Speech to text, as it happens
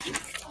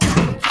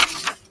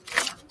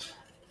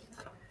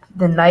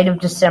The night of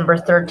December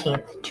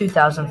 13th,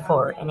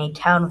 2004, in a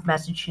town of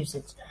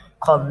Massachusetts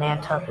called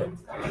Nantucket.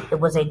 It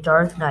was a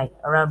dark night,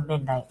 around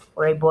midnight,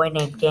 where a boy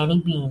named Danny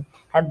Bean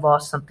had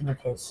lost something of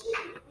his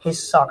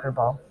soccer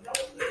ball.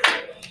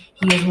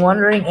 He was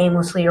wandering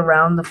aimlessly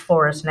around the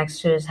forest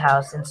next to his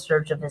house in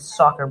search of his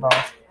soccer ball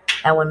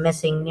that went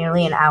missing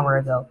nearly an hour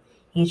ago.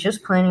 He's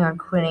just planning on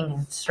quitting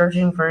and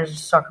searching for his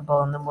soccer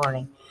ball in the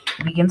morning.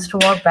 He begins to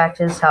walk back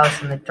to his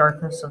house in the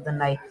darkness of the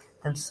night,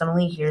 then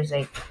suddenly hears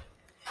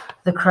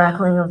the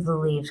crackling of the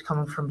leaves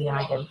coming from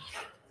behind him.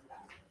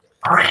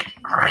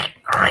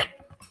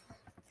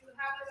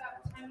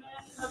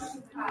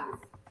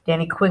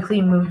 Danny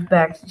quickly moved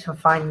back to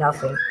find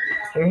nothing.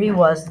 Here he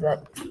was,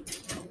 that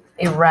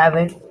a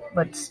rabbit,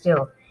 but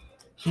still,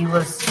 he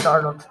was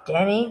startled.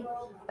 Danny,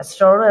 as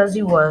startled as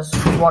he was,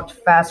 walked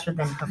faster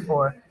than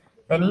before.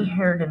 Then he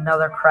heard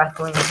another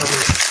crackling of the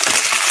leaves.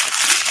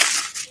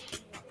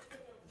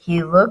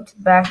 He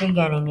looked back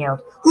again and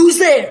yelled, "Who's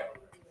there?"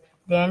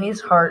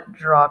 Danny's heart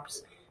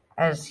drops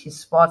as he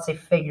spots a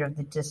figure in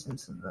the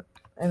distance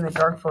in the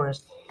dark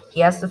forest.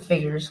 He asks the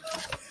figures,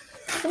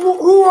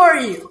 "Who are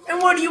you,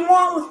 and what do you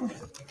want with me?"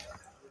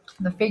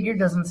 The figure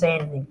doesn't say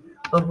anything,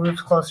 but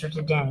moves closer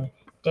to Danny.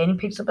 Danny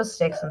picks up a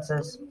stick and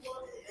says,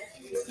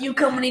 "You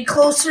come any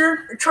closer,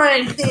 or try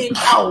anything,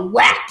 I'll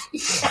whack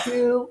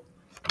you."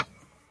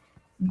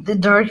 The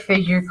dark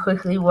figure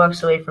quickly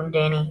walks away from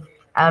Danny,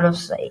 out of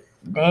sight.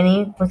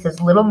 Danny, with his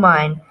little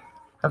mind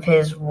of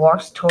his,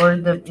 walks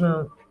toward the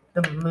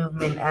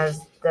movement as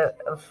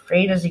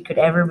afraid as he could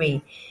ever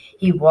be.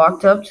 He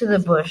walked up to the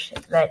bush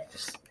that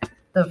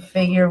the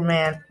figure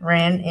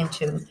ran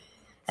into.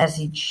 As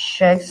he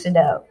checks it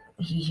out,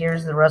 he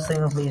hears the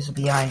rustling of leaves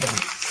behind him.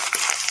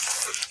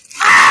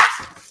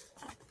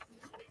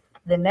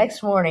 The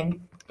next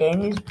morning,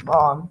 Danny's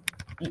mom,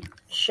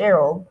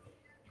 Cheryl,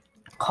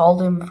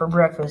 called him for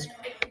breakfast,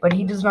 but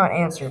he does not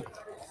answer.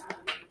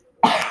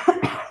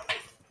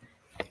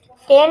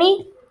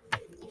 "Danny?"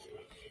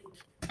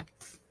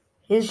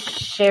 His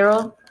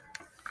Cheryl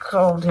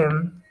called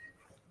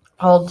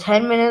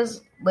 10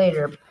 minutes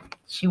later.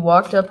 She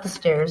walked up the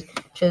stairs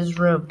to his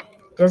room,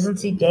 doesn't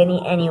see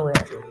Danny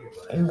anywhere,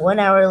 and 1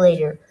 hour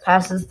later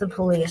passes the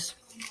police.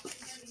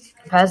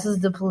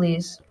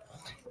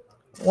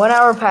 1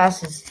 hour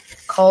passes,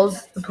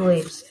 calls the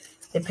police.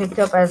 They picked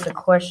up as the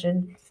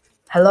question,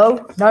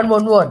 "Hello,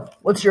 911,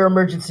 what's your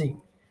emergency?"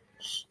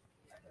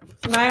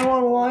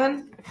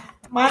 911.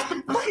 My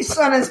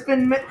son has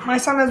been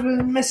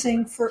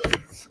missing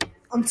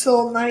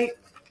until night,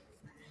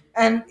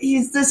 and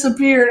he's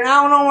disappeared. I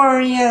don't know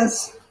where he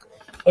is.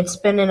 It's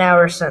been an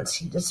hour since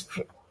he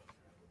disappeared.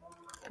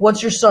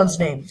 What's your son's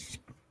name?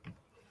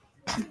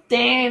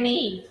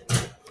 Danny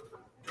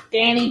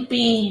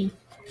Bean.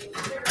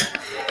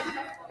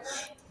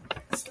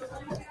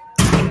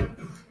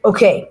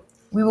 Okay,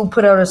 we will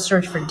put out a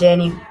search for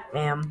Danny,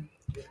 ma'am.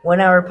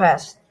 1 hour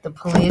passed. The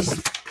police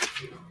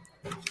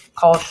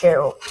call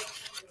Cheryl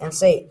and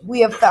say, "We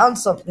have found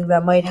something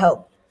that might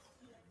help."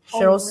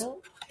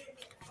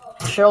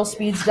 Cheryl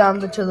speeds down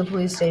to the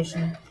police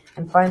station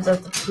and finds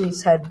out the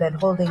police had been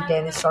holding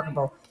Danny's soccer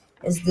ball.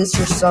 "Is this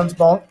your son's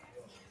ball?"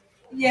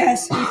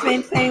 Yes, he's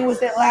been playing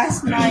with it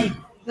last night.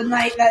 The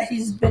night that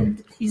he's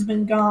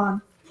been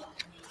gone.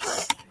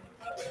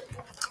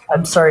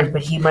 "I'm sorry,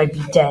 but he might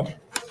be dead."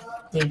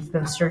 They've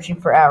been searching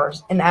for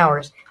hours and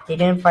hours. They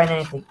didn't find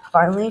anything.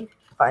 Finally,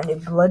 find a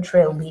blood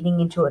trail leading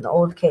into an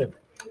old cave.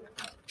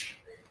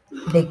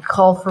 They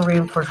call for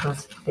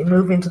reinforcements. They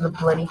move into the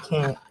bloody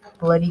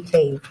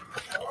cave.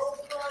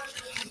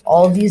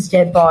 All these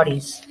dead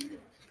bodies,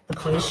 the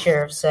police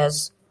sheriff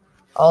says,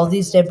 all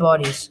these dead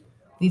bodies,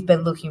 we've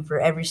been looking for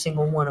every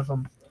single one of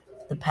them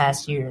the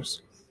past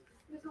years.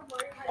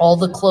 All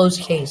the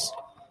closed case,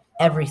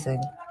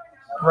 everything,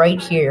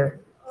 right here.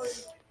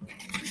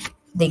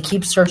 They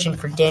keep searching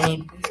for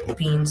Danny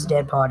Bean's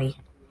dead body,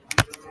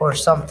 or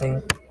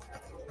something.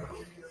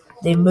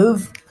 They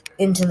move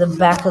into the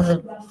back of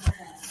the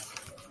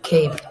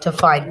cave to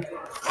find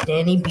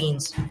Danny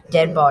Bean's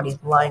dead body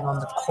lying on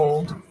the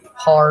cold,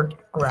 hard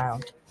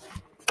ground.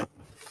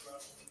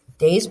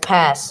 Days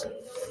pass.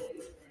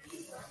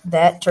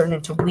 That turn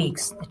into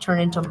weeks. That turn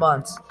into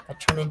months. That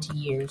turn into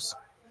years.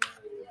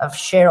 Of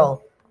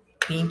Cheryl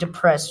being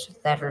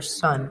depressed that her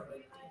son,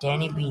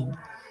 Danny Bean,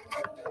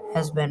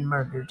 has been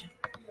murdered.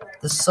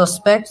 The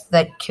suspect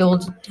that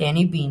killed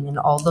Danny Bean and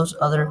all those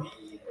other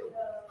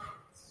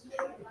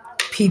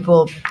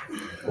people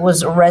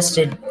was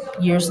arrested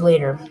years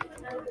later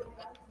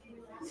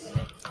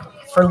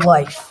for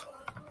life.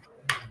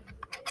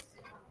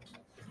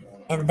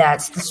 And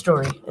that's the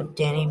story of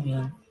Danny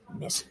Bean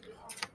missing.